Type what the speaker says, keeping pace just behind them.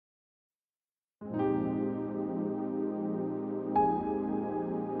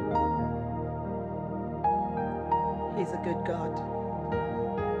He's a good God.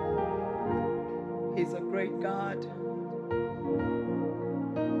 He's a great God.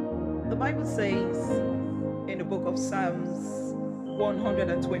 The Bible says in the book of Psalms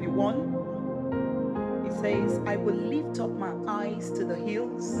 121, it says, I will lift up my eyes to the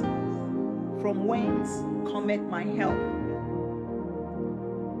hills, from whence cometh my help.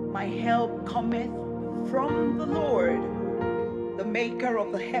 My help cometh from the Lord, the maker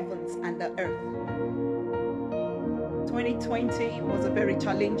of the heavens and the earth. 2020 was a very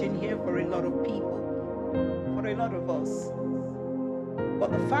challenging year for a lot of people, for a lot of us.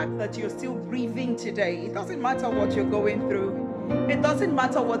 But the fact that you're still breathing today, it doesn't matter what you're going through. It doesn't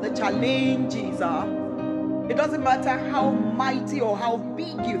matter what the challenges are. It doesn't matter how mighty or how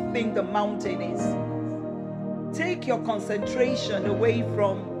big you think the mountain is. Take your concentration away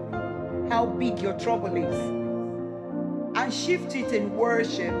from how big your trouble is and shift it in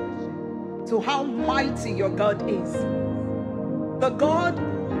worship to how mighty your God is. The God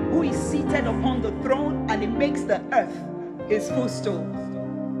who is seated upon the throne and he makes the earth his footstool.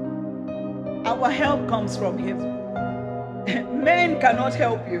 Our help comes from him. Men cannot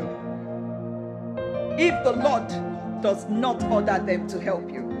help you if the Lord does not order them to help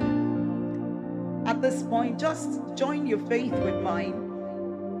you. At this point, just join your faith with mine.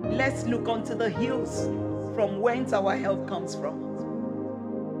 Let's look unto the hills from whence our help comes from.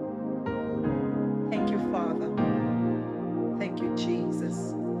 Thank you, Father. Thank you,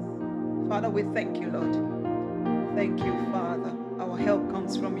 Jesus. Father, we thank you, Lord. Thank you, Father. Our help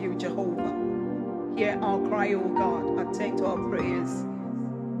comes from you, Jehovah. Hear our cry, O God. Attend to our prayers.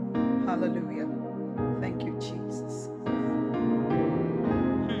 Hallelujah. Thank you, Jesus.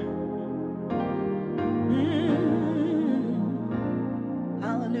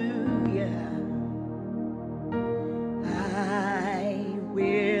 Hallelujah. I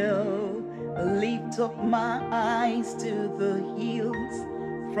will lift up my eyes to the hills,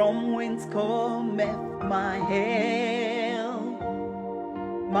 from whence cometh my help.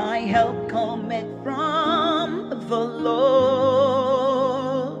 My help cometh from the Lord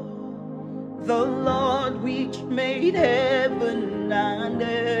which made heaven and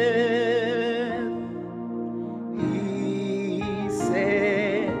earth. He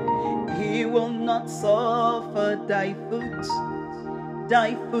said he will not suffer thy foot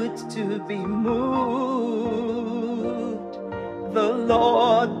to be moved. The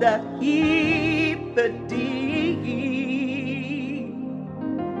Lord that keepeth thee,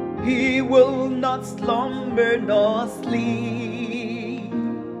 he will not slumber nor sleep.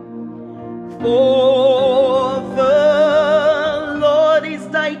 For the Lord is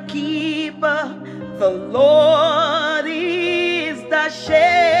thy keeper, the Lord is thy shade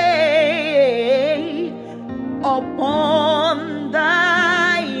upon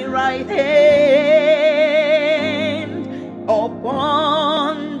thy right hand,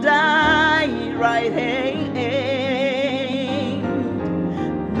 upon thy right hand.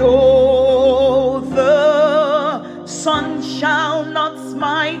 No, the sun shall not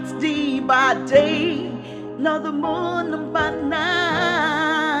smite thee by day, nor the moon by night.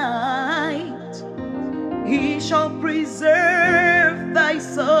 He shall preserve thy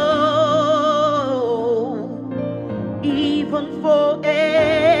soul, even forevermore.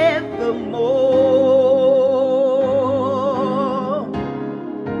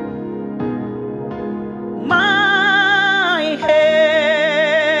 My help,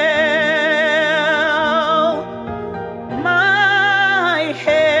 my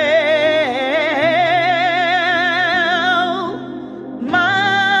help,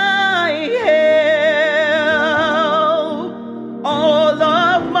 my help, all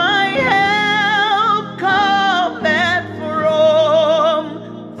of my help cometh from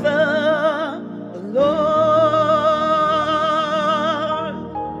the Lord.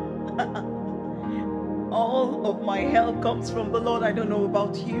 All of my help comes from the Lord. I don't know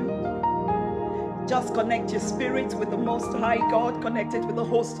about you. Just connect your spirit with the Most High God, connect it with the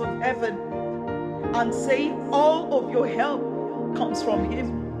host of heaven, and say all of your help comes from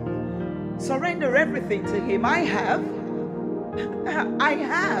him. Surrender everything to him. I have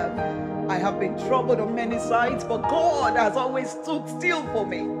been troubled on many sides, but God has always stood still for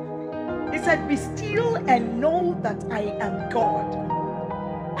me. He said, be still and know that I am God.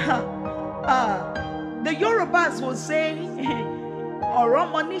 The Yorubas will say,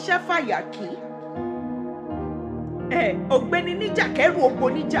 Oromonisha Fayaki.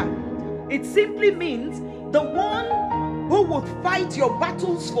 It simply means the one who would fight your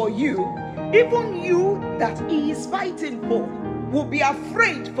battles for you, even you that he is fighting for, will be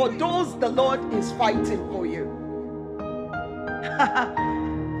afraid for those the Lord is fighting for you.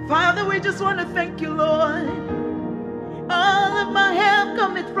 Father, we just want to thank you, Lord. All of my help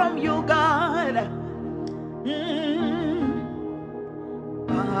cometh from you, God.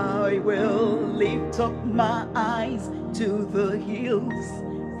 I will lift up my eyes to the hills,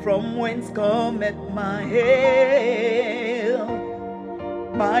 from whence cometh my help.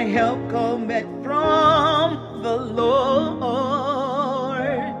 My help cometh from the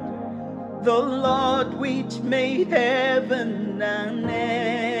Lord which made heaven and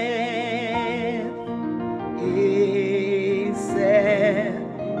earth. He said,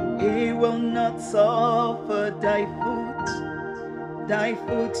 He will not suffer thy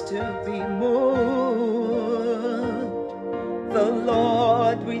foot to be moved. The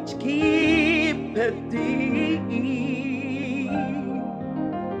Lord which keepeth thee,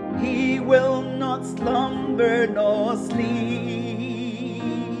 He will not slumber nor sleep.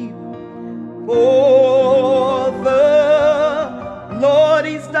 For the Lord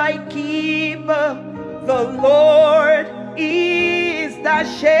is thy keeper, the Lord is thy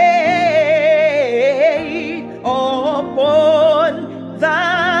shade upon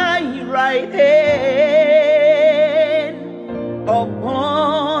thy right hand,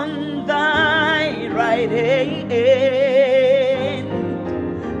 upon thy right hand.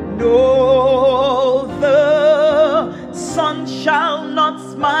 No, the sun shall not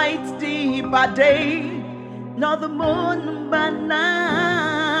smite thee by day, nor the moon by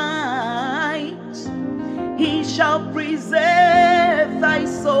night. He shall preserve thy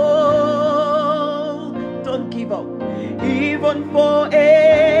soul. Don't give up, even forevermore.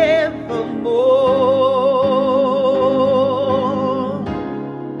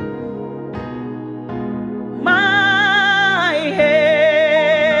 My help,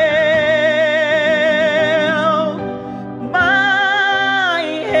 my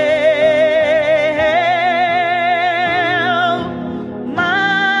help,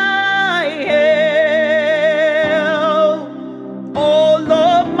 my help. All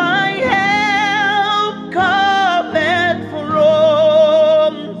of my help cometh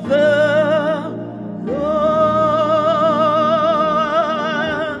from the Lord.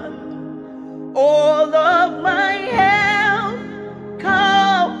 All of my help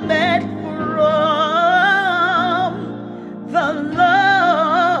cometh from the Lord.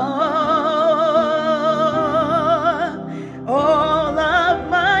 All of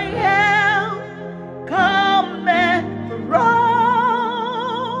my help cometh from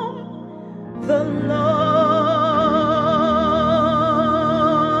the Lord.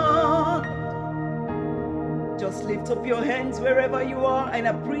 Just lift up your hands wherever you are and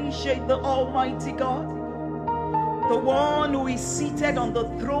appreciate the Almighty God, the one who is seated on the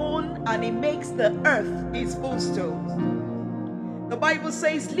throne and He makes the earth His footstool. The Bible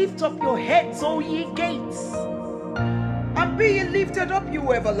says, lift up your heads, O ye gates, and be ye lifted up,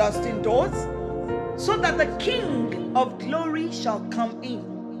 you everlasting doors, so that the King of glory shall come in.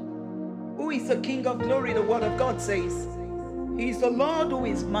 Who is the King of glory? The word of God says, He is the Lord who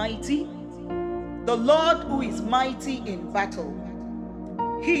is mighty, the Lord who is mighty in battle.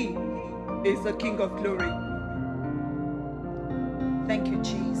 He is the King of glory. Thank you,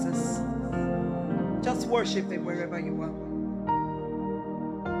 Jesus. Just worship Him wherever you are.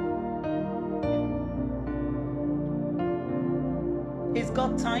 He's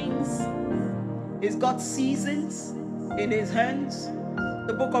got times, He's got seasons in His hands.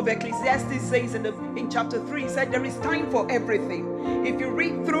 The book of Ecclesiastes says in chapter 3, He said there is time for everything. If you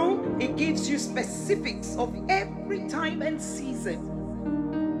read through, it gives you specifics of every time and season.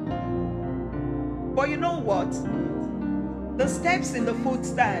 But you know what? The steps in the foot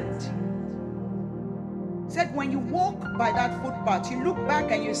stand said when you walk by that footpath, you look back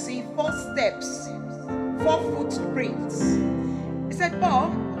and you see 4 steps, 4 footprints. He said,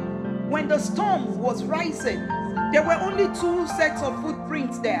 but when the storm was rising, there were only 2 sets of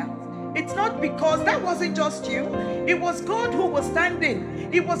footprints there. It's not because that wasn't just you. It was God who was standing.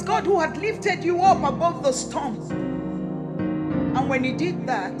 It was God who had lifted you up above the storm. And when He did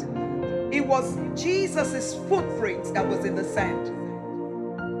that, it was Jesus' footprints that was in the sand.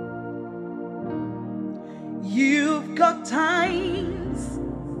 You've got times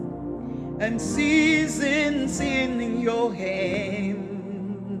and seasons in your hands.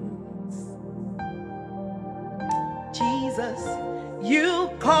 Jesus, you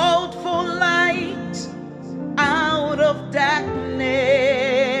called for light out of darkness.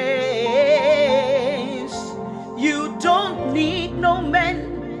 You don't need no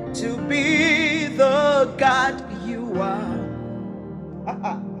man to be the God you are.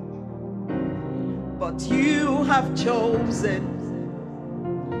 But you have chosen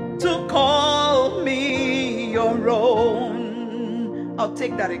to call me your own. I'll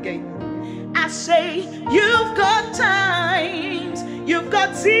take that again. I say, you've got times, you've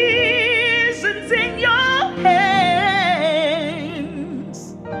got seasons in your hands.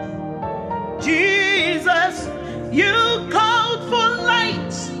 Jesus, you called for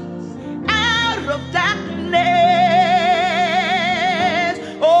light out of darkness.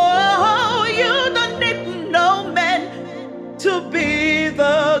 Oh, you don't need no man to be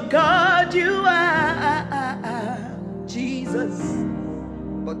the God you are, Jesus.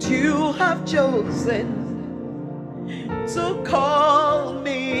 But you have chosen to call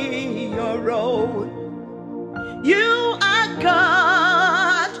me your own. You are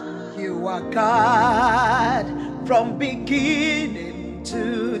God. You are God from beginning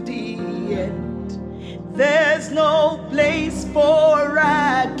to the end. There's no place for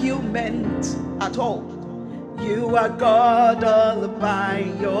argument at all. You are God all by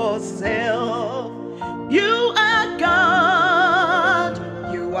yourself. You are God.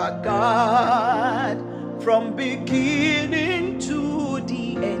 You are God from beginning to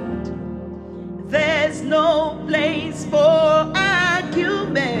the end. There's no place for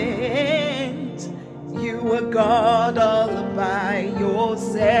argument. You are God all by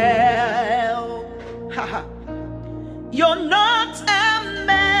yourself. You're not a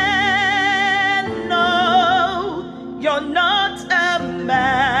man, no. You're not a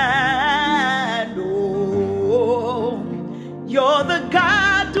man, no. You're the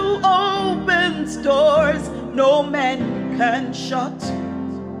God who opens doors no man can shut.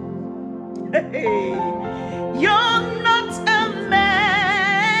 Hey. You're not a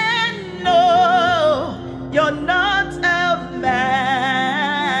man, no. You're not a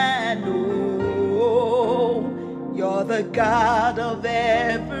man, no. You're the God of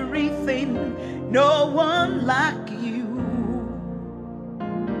everything, no one like you.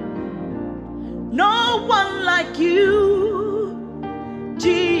 No one like you,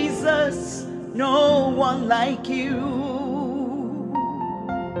 Jesus, no one like you.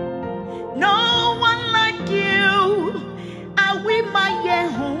 No one like you, awi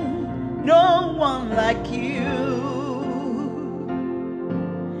mayehu, no one like you.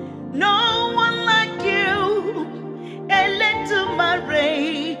 No one like you,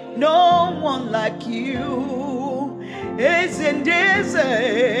 eletumare, no one like you.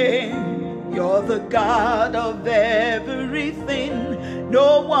 You're the God of everything,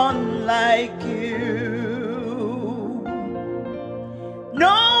 no one like you.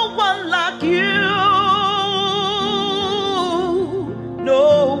 No one like you.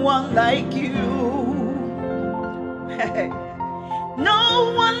 No one like you.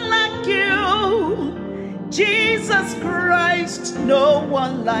 No one like you. Jesus Christ, no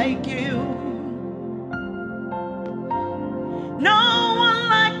one like you. No one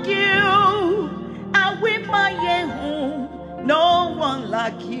like you. Awimayehu, no one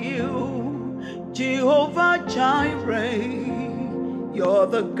like you. Jehovah Jireh, you're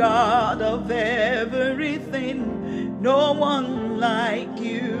the God of everything, no one like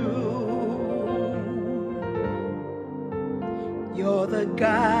you. You're the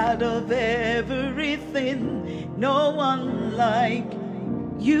God of everything, no one like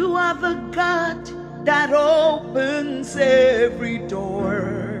you. Are the God that opens every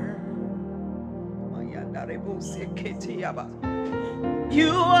door.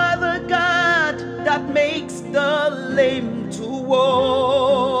 You are the God that makes the lame to walk.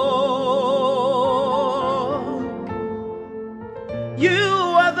 You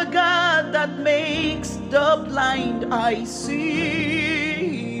are the God that makes the blind eye see.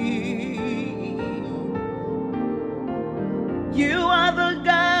 You are the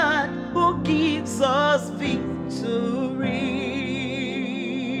God who gives us victory.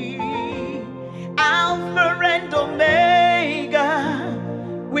 Alpha and Omega,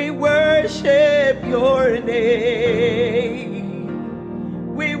 we worship your name.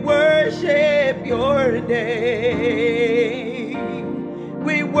 We worship your name.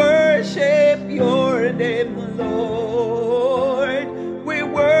 We worship your name, Lord. We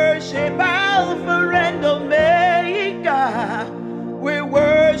worship Alpha and Omega. We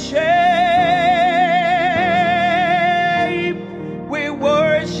worship. We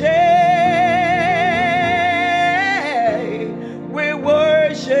worship.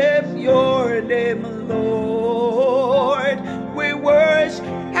 Your name, Lord. We worship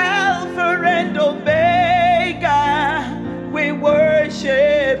Alpha and Omega. We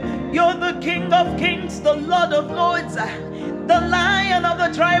worship. You're the King of Kings, the Lord of Lords, the Lion of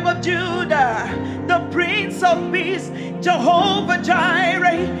the tribe of Judah, the Prince of Peace, Jehovah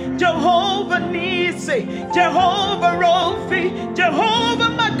Jireh, Jehovah Nisi, Jehovah Rophi,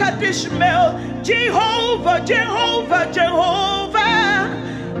 Jehovah Makadishmel, Jehovah, Jehovah, Jehovah,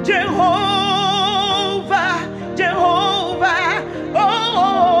 Jehovah.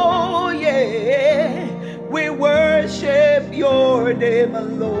 name,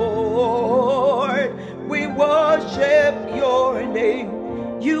 Lord. We worship your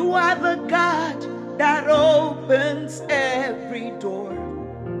name. You are the God that opens every door.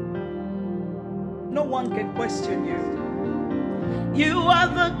 No one can question you. You are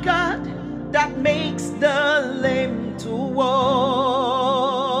the God that makes the lame to walk.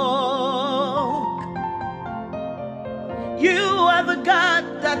 You are the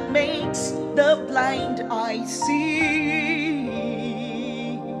God that makes the blind eye see.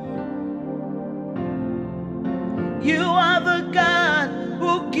 You are the God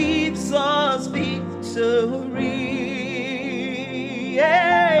who gives us victory.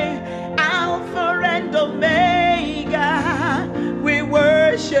 Yeah. Alpha and Omega, we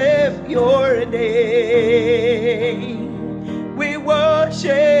worship your name. We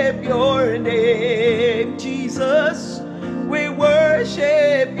worship your name, Jesus. We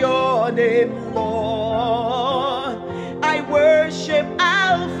worship your name, Lord. I worship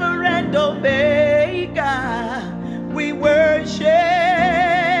Alpha and Omega. We worship,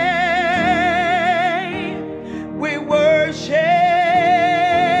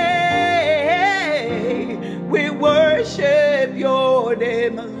 we worship your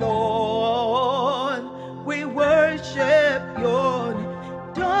name, Lord. We worship your name.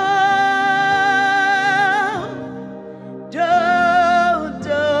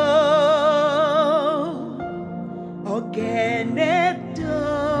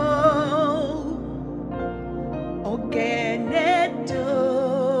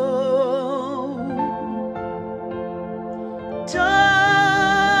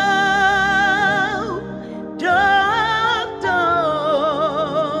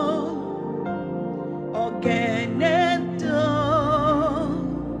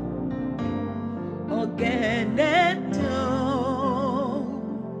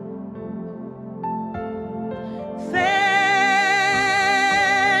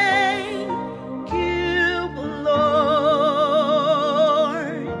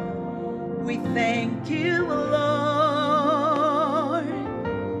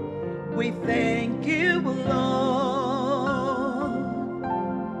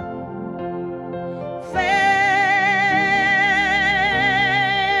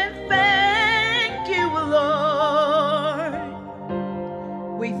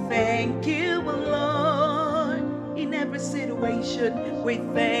 We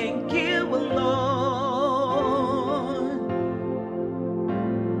thank you, Lord.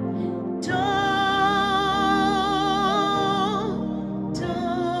 Do,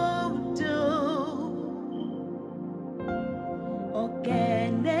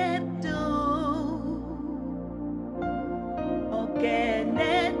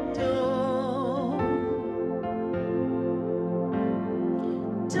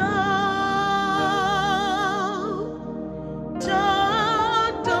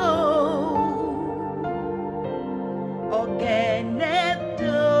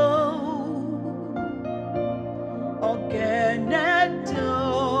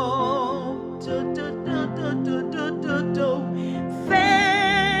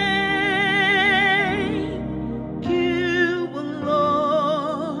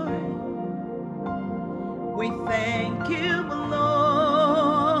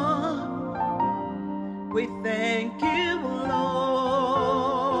 we thank you, Lord.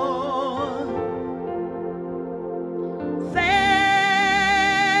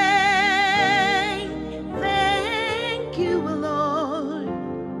 Thank you, Lord.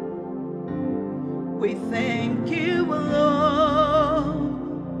 We thank you, Lord.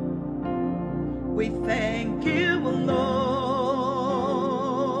 We thank you, Lord.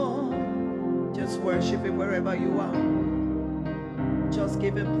 Just worship him wherever you are. Just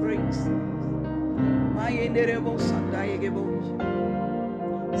give him praise.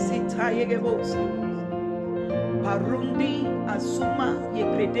 Parundi Azuma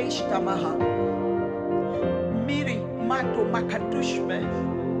Yekredesh Tamaha Miri Mato Makadushme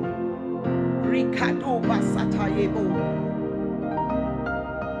Ricardo Basatayebo.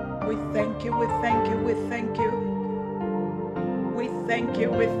 We thank you, we thank you, we thank you. We thank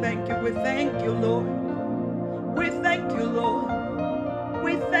you, we thank you, we thank you, Lord. We thank you, Lord.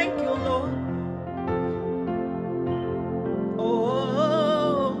 We thank you, Lord.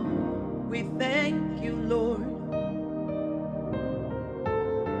 Oh, we thank you, Lord.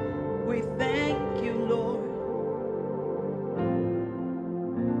 We thank you, Lord.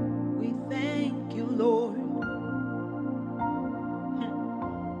 We thank you, Lord.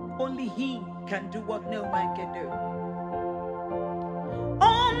 Only He can do what no man can do.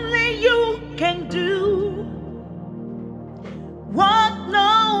 Only you can do what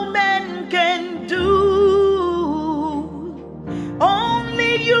no man can do.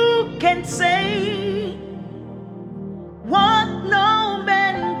 can say, what no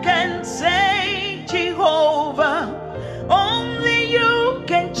man can say, Jehovah. Only you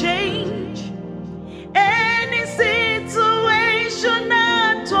can change any situation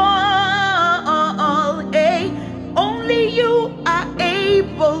at all. Only you are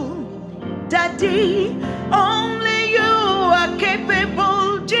able, Daddy. Only you are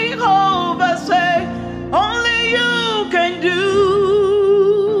capable, Jehovah. Say, only you can do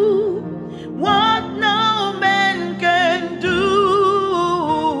what no man can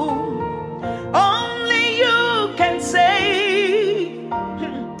do. Only you can say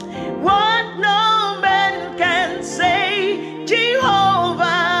what no man can say,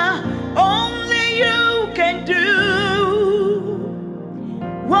 Jehovah. Only you can do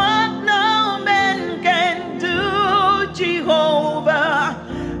what no man can do, Jehovah.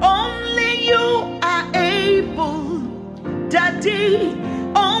 Only you are able, Daddy.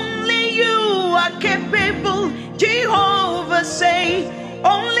 Only you are capable, Jehovah. Say,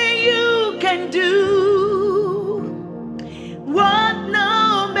 only you can do what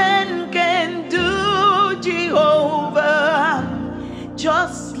no man can do, Jehovah.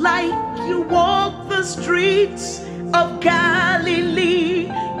 Just like you walk the streets of Galilee,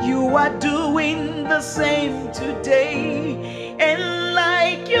 you are doing the same today. And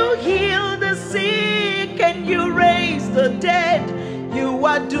like you heal the sick and you raise the dead, you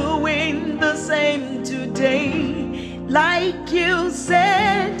are doing the same today. Like you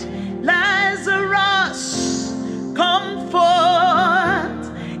said, Lazarus, come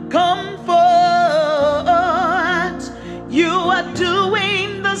forth, come forth. You are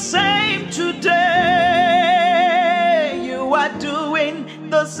doing the same today. You are doing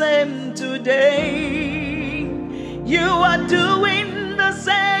the same today. You are doing the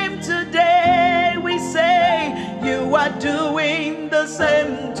same today. We say, you are doing the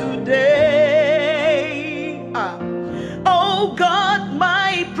same today. Oh God,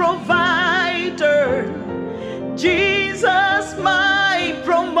 my provider, Jesus, my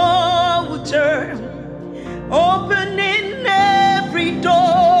promoter, opening every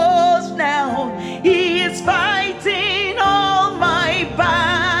door now. He is fighting all my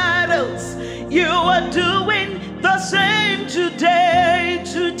battles. You are doing the same today,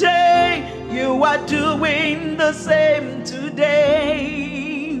 today. You are doing the same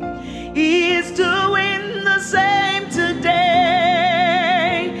today. He is doing the same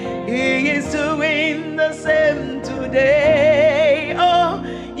today. He is doing the same today. Oh,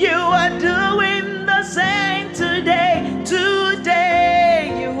 you are doing the same today,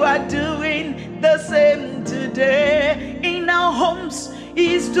 today. You are doing the same today. In our homes,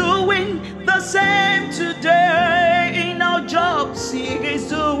 He's doing the same today. In our jobs, He is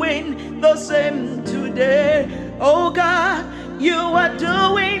doing the same today. Oh God, you are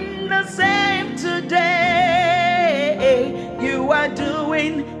doing the same today. You are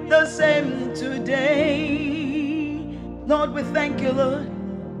doing the same today. Lord, we thank you, Lord.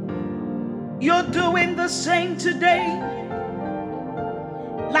 You're doing the same today.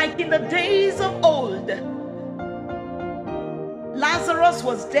 Like in the days of old, Lazarus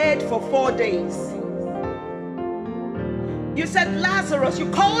was dead for 4 days. You said, Lazarus, you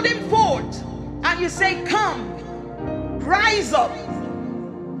called him forth, and you say, come, rise up.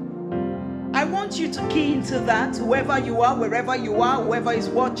 I want you to key into that, whoever you are, wherever you are, whoever is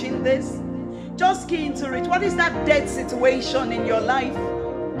watching this. Just key into it. What is that dead situation in your life?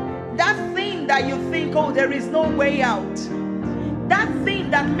 That thing that you think, oh, there is no way out. That thing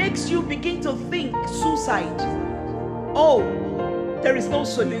that makes you begin to think suicide. Oh, there is no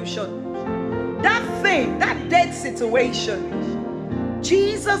solution. That thing, that dead situation,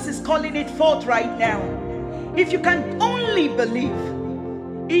 Jesus is calling it forth right now. If you can only believe.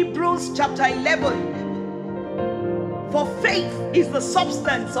 Hebrews chapter 11. For faith is the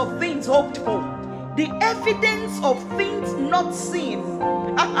substance of things hoped for, the evidence of things not seen.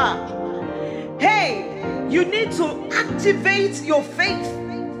 Hey, you need to activate your faith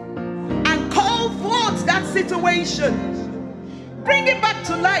and call forth that situation. Bring it back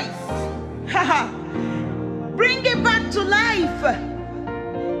to life. Bring it back to life.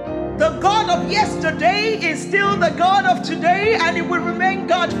 The God of yesterday is still the God of today, and it will remain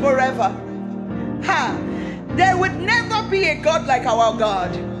God forever. There would never be a God like our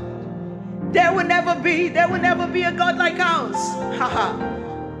God. There will never be a God like ours.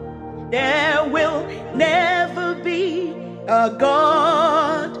 There will never be a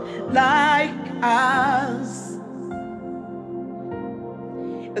God like ours.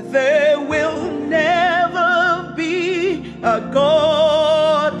 There will never be a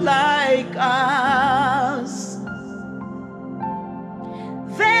God like ours.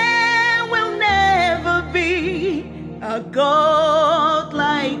 There a God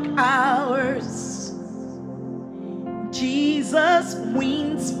like ours. Jesus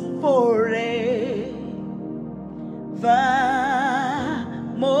wins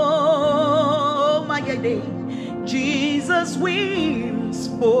forevermore. My day, Jesus wins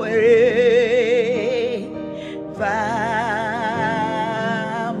forevermore.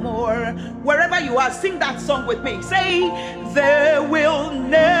 Wherever you are, sing that song with me. Say, there will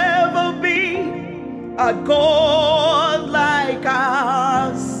never be a God like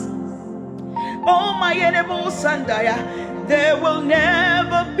ours. Oh, my enemy, Sandaya, there will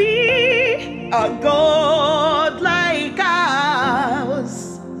never be a God like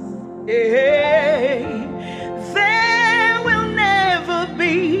ours. Hey, there will never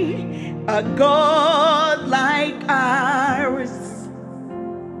be a God like ours.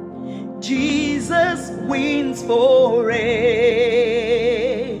 Jesus wins forevermore.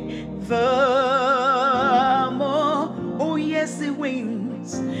 Oh yes, he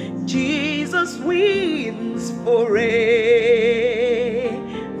wins. Jesus wins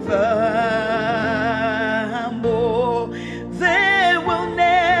forevermore. There will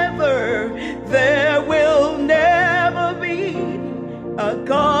never be a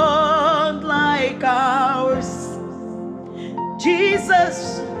God like ours.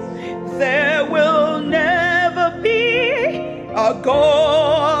 Jesus, there will never be a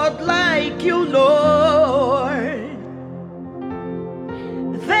God like you, Lord.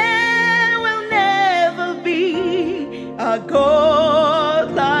 There will never be a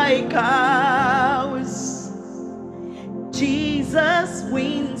God like ours. Jesus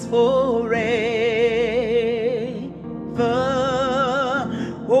wins forever.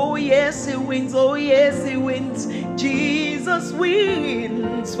 Oh yes, he wins. Oh yes, he wins. Jesus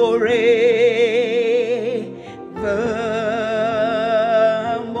wins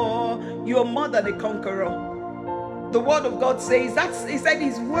forevermore. You are more than a conqueror. The word of God says that he said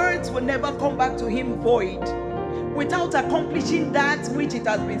his words will never come back to him void, without accomplishing that which it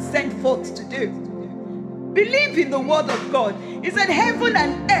has been sent forth to do. Believe in the word of God. He said heaven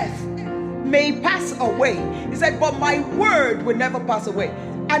and earth may pass away. He said, but my word will never pass away.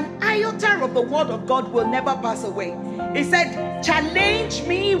 An iota of the word of God will never pass away. He said, challenge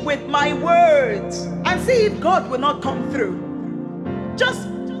me with my words and see if God will not come through. Just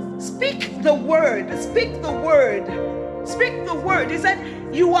speak the word. Speak the word. Speak the word. He said,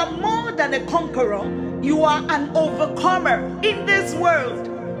 you are more than a conqueror. You are an overcomer in this world.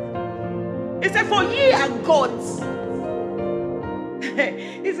 He said, for ye are gods.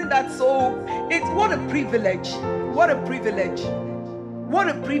 Isn't that so? It's what a privilege. What a privilege. What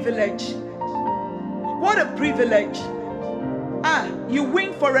a privilege. What a privilege. Ah, you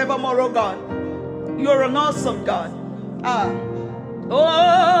win forevermore, oh God. You're an awesome God. Ah.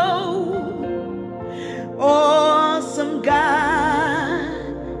 Oh, awesome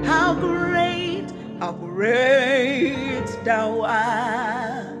God. How great thou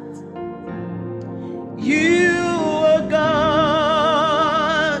art. You are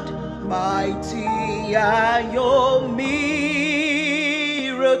God, mighty are your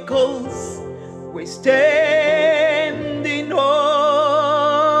miracles. We stand in awe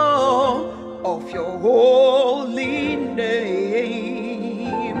of your holy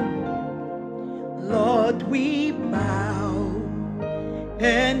name. Lord, we bow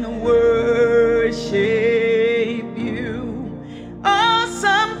and worship you.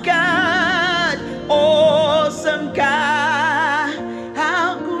 Awesome God, awesome God,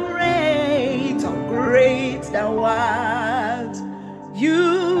 how great thou art.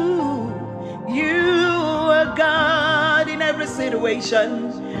 You are God in every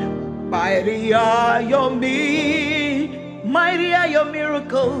situation. Mighty are your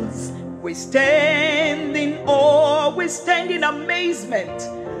miracles. We stand in awe, we stand in amazement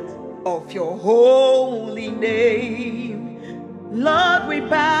of your holy name. Lord, we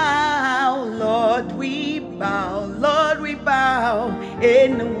bow, Lord, we bow, Lord, we bow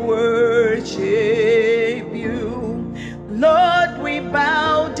and worship you. Lord, we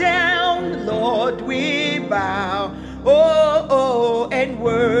bow down, Lord, we bow, oh, and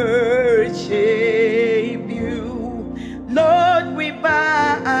worship you. Lord, we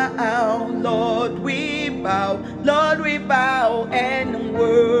bow, Lord, we bow, Lord, we bow and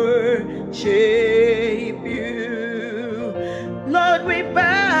worship you. Lord, we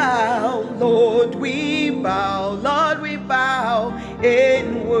bow, Lord, we bow, Lord, we bow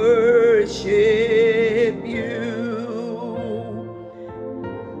and worship you.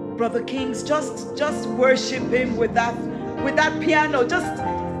 Brother Kings, just worship him with that piano. Just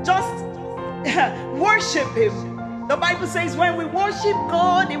worship him. The Bible says when we worship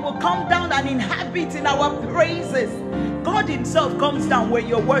God, He will come down and inhabit in our praises. God Himself comes down when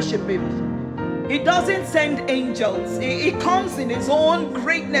you're worshiping. He doesn't send angels. He comes in His own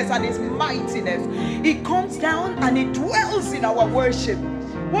greatness and His mightiness. He comes down and He dwells in our worship.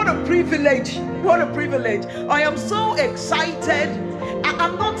 What a privilege. What a privilege. I am so excited.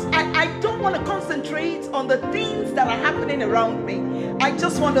 I don't want to concentrate on the things that are happening around me. I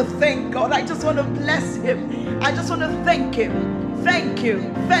just want to thank God. I just want to bless Him. I just want to thank Him. Thank you.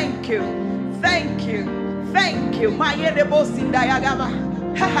 Thank you. Thank you. Thank you.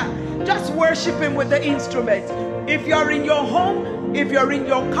 Just worship Him with the instrument. If you're in your home, if you're in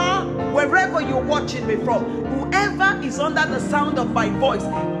your car, wherever you're watching me from, whoever is under the sound of my voice,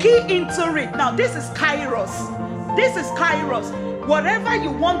 key into it. Now, this is Kairos. This is Kairos. Whatever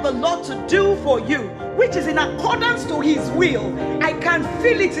you want the Lord to do for you, which is in accordance to His will, I can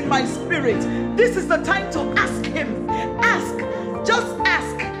feel it in my spirit. This is the time to ask Him. Ask. Just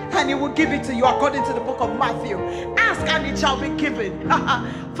ask. And He will give it to you according to the book of Matthew. Ask and it shall be given.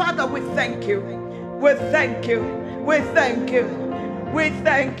 Father, we thank you. We thank you. We thank you. We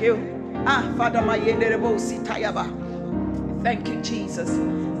thank you. Father, thank you, Jesus.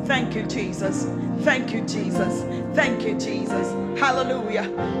 Thank you, Jesus. Thank you, Jesus. Thank you, Jesus. Hallelujah.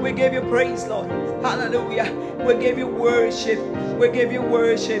 We give you praise, Lord. Hallelujah. We give you worship. We give you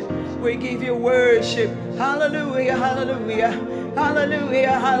worship. We give you worship. Hallelujah. Hallelujah.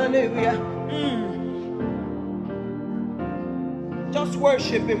 Hallelujah. Hallelujah. Just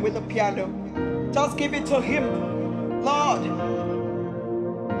worship Him with the piano. Just give it to Him. Lord.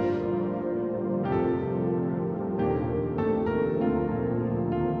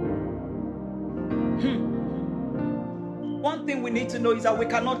 One thing we need to know is that we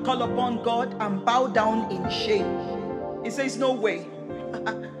cannot call upon God and bow down in shame. He says, no way.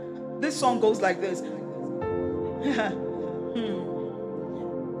 This song goes like this.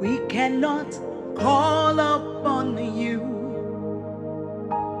 We cannot call upon you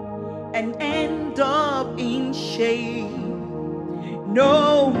and end up in shame.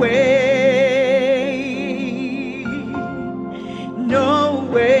 No way. No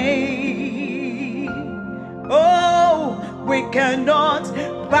way. Oh, we cannot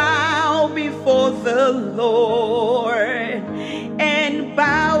bow before the Lord and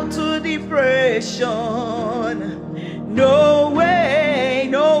bow to depression. No way,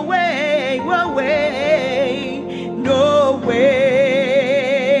 no way, no way, no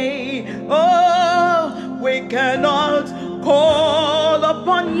way. Oh, we cannot call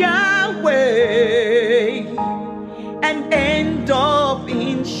upon Yahweh and end up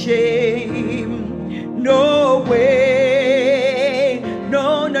in shame. No way,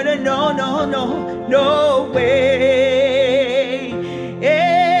 no, no, no, no, no, no, no way.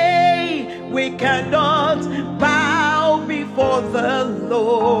 Hey, we cannot bow before the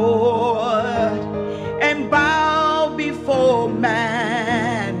Lord and bow before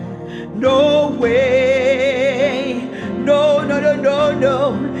man. No way, no, no, no, no,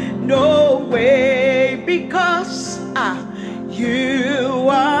 no, no way, because you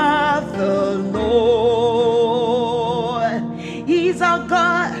are the Lord. He's our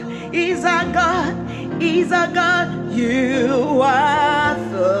God, He's our God, He's our God. You are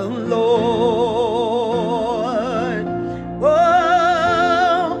the Lord.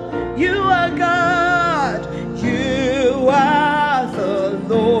 Oh, you are God, you are the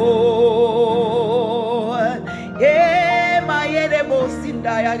Lord. Yeah, my you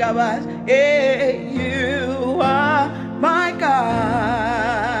are my God.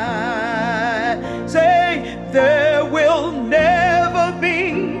 Say, there will never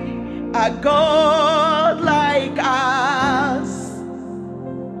be a God like us.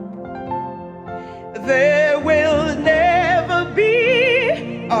 There will never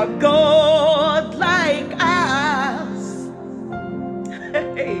be a God like us.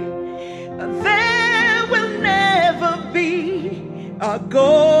 There will never be a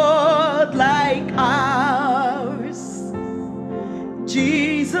God like ours.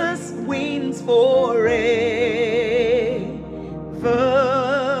 Jesus wins forever.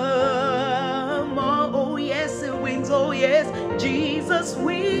 Oh yes, He wins. Oh yes, Jesus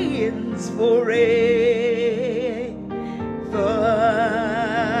wins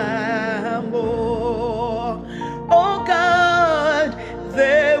forevermore. Oh God,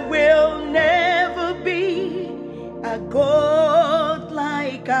 there will never be a God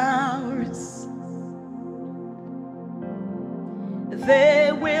like ours.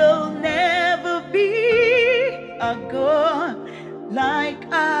 There will never be a God like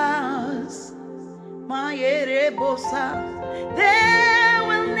us. My Erebosa, there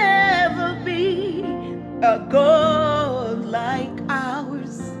will never be a God like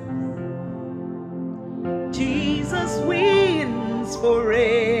ours. Jesus wins forever.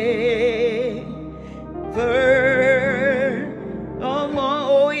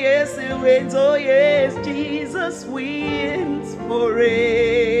 Oh yes, he wins. Oh yes, Jesus wins forever.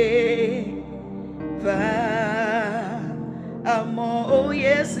 Oh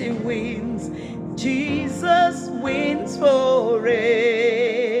yes, he wins. Jesus wins forever.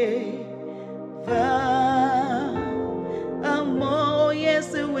 Oh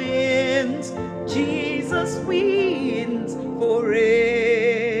yes, he wins. Jesus wins forever.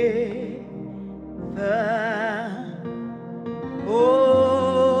 Oh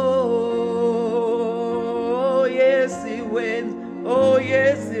yes, he wins. Oh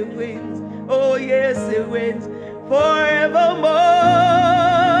yes, he wins. Oh yes, he wins forevermore.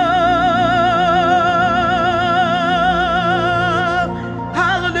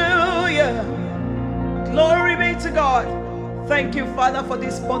 Hallelujah. Glory be to God. Thank you, Father, for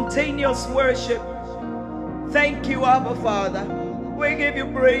this spontaneous worship. Thank you, Abba, Father. We give you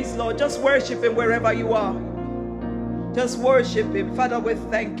praise, Lord. Just worship him wherever you are. Just worship him. Father, we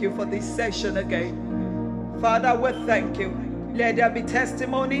thank you for this session again. Father, we thank you. Let there be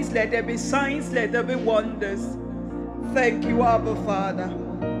testimonies, let there be signs, let there be wonders. Thank you, Abba, Father.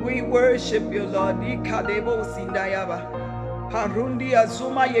 We worship you, Lord. Harundi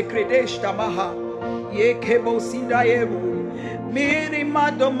azuma yekredeshta maha yekebo sindayebu miri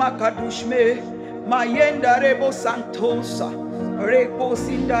mado makadushme mayenda rebo santosa rebo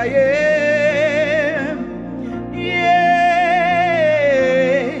sindaye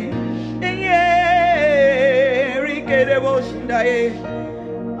rikerebo sindaye.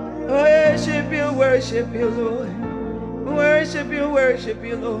 Worship you, Lord. Worship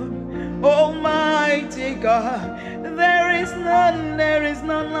you, Lord. Almighty God, there is none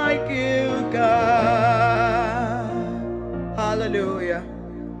like you, God. Hallelujah.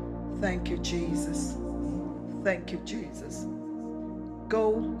 Thank you, Jesus. Thank you, Jesus.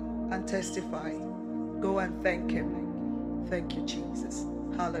 Go and testify. Go and thank him. Thank you, Jesus.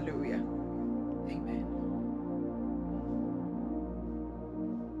 Hallelujah. Amen.